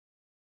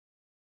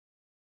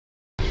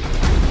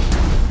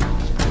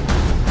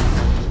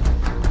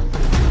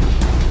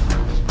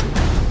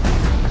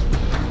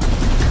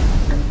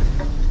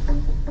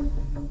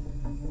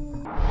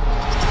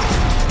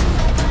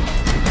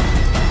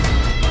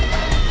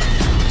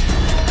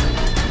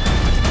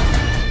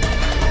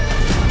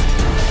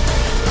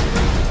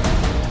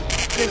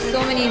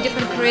many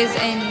different careers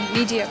in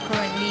media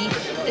currently.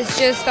 It's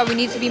just that we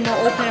need to be more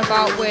open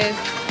about with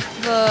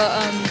the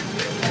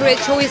career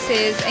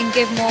choices and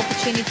give more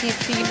opportunities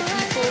to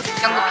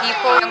younger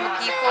people.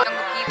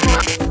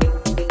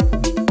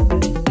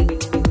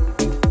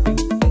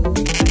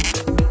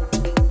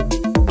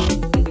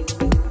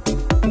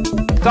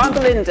 So I'm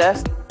Belinda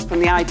from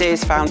the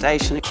Comino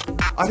Foundation.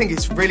 I think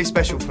it's really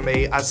special for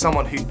me as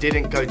someone who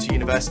didn't go to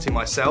university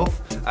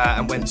myself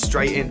and went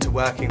straight into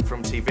working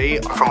from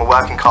TV. I'm from a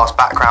working class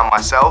background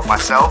myself. The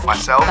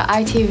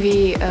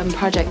ITV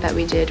project that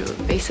we did,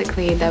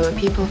 basically there were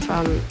people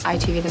from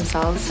ITV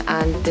themselves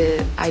and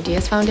the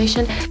Ideas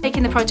Foundation.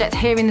 Taking the project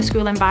here in the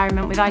school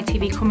environment with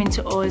ITV coming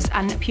to us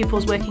and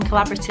pupils working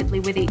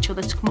collaboratively with each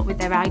other to come up with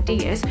their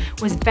ideas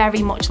was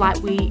very much like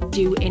we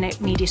do in a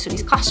media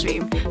studies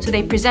classroom. So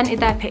they presented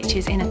their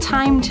pictures in a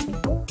timed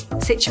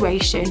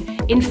situation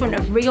in front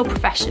of real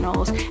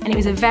professionals, and it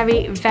was a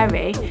very,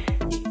 very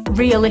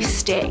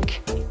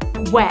realistic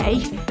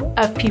way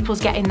of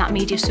pupils getting that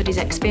media studies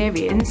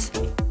experience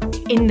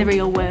in the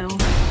real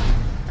world.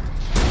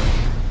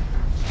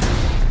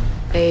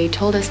 They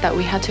told us that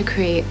we had to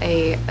create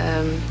a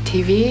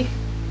TV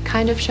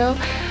kind of show,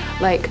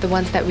 like the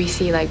ones that we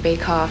see, like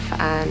Bake Off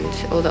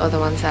and all the other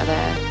ones that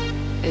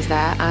is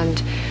there.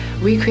 And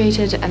we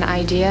created an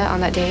idea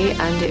on that day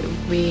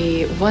and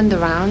we won the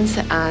rounds,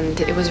 and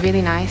it was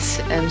really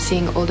nice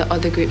seeing all the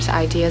other groups'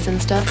 ideas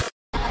and stuff.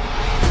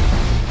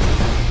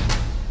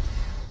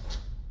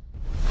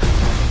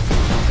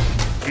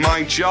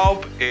 My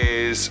job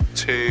is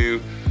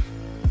to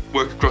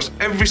work across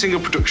every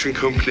single production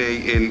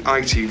company in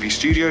ITV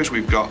studios.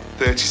 We've got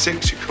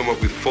 36 who come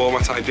up with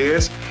format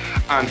ideas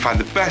and find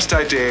the best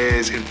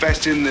ideas,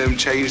 invest in them,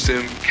 change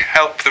them,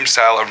 help them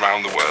sell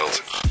around the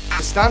world.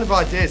 The standard of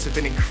ideas have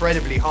been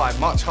incredibly high,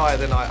 much higher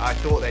than I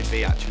thought they'd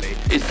be actually.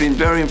 It's been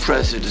very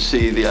impressive to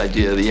see the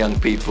idea the young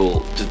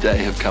people today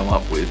have come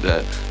up with.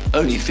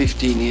 Only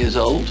 15 years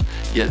old,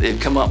 yet they've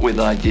come up with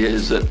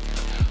ideas that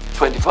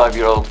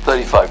 25-year-olds,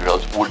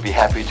 35-year-olds would be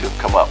happy to have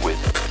come up with.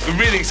 We're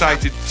really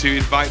excited to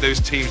invite those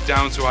teams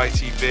down to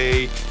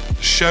ITV,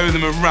 to show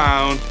them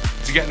around,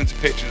 to get them to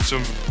pitch in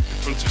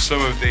front of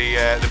some of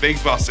the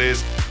big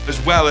bosses,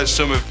 as well as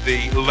some of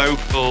the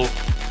local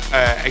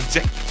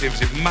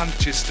executives in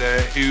Manchester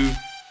who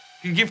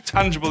can give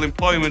tangible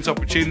employment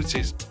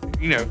opportunities,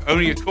 you know,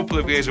 only a couple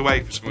of years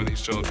away for some of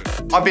these children.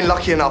 I've been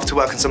lucky enough to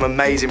work on some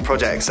amazing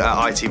projects at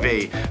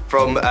ITV,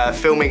 from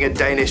filming a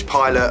Danish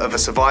pilot of a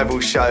survival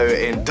show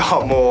in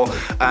Dartmoor,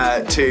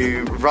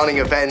 to running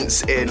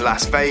events in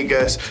Las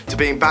Vegas, to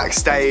being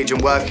backstage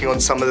and working on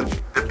some of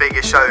the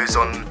biggest shows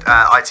on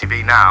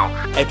ITV now.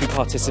 Every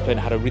participant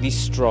had a really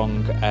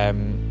strong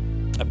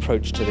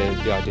approach to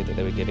the idea that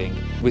they were giving,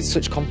 with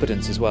such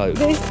confidence as well.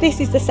 This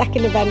is the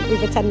second event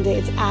we've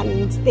attended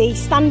and the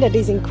standard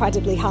is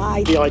incredibly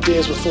high. The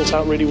ideas were thought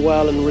out really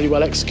well and really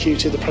well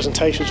executed. The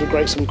presentations were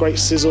great, some great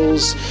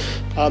sizzles.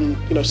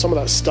 You know, some of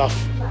that stuff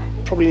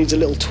probably needs a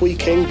little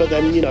tweaking, but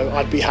then, you know,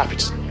 I'd be happy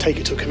to take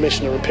it to a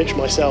commissioner and pitch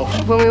myself.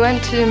 When we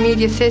went to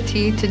Media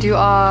City to do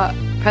our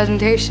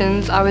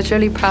presentations, I was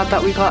really proud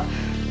that we got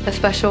a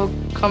special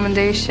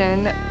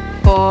commendation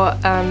for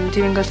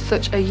doing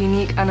such a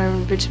unique and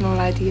original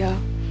idea.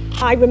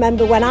 I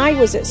remember when I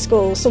was at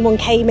school, someone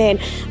came in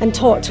and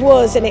talked to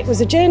us, and it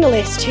was a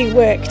journalist who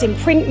worked in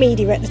print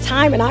media at the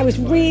time, and I was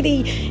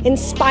really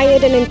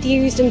inspired and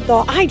enthused and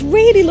thought, I'd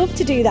really love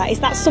to do that. Is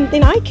that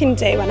something I can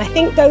do? And I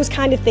think those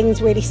kind of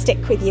things really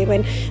stick with you,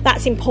 and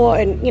that's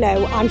important. You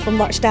know, I'm from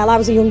Rochdale. I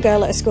was a young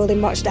girl at a school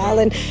in Rochdale,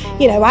 and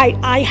you know,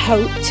 I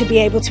hope to be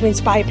able to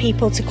inspire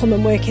people to come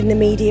and work in the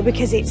media,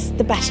 because it's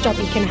the best job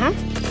you can have.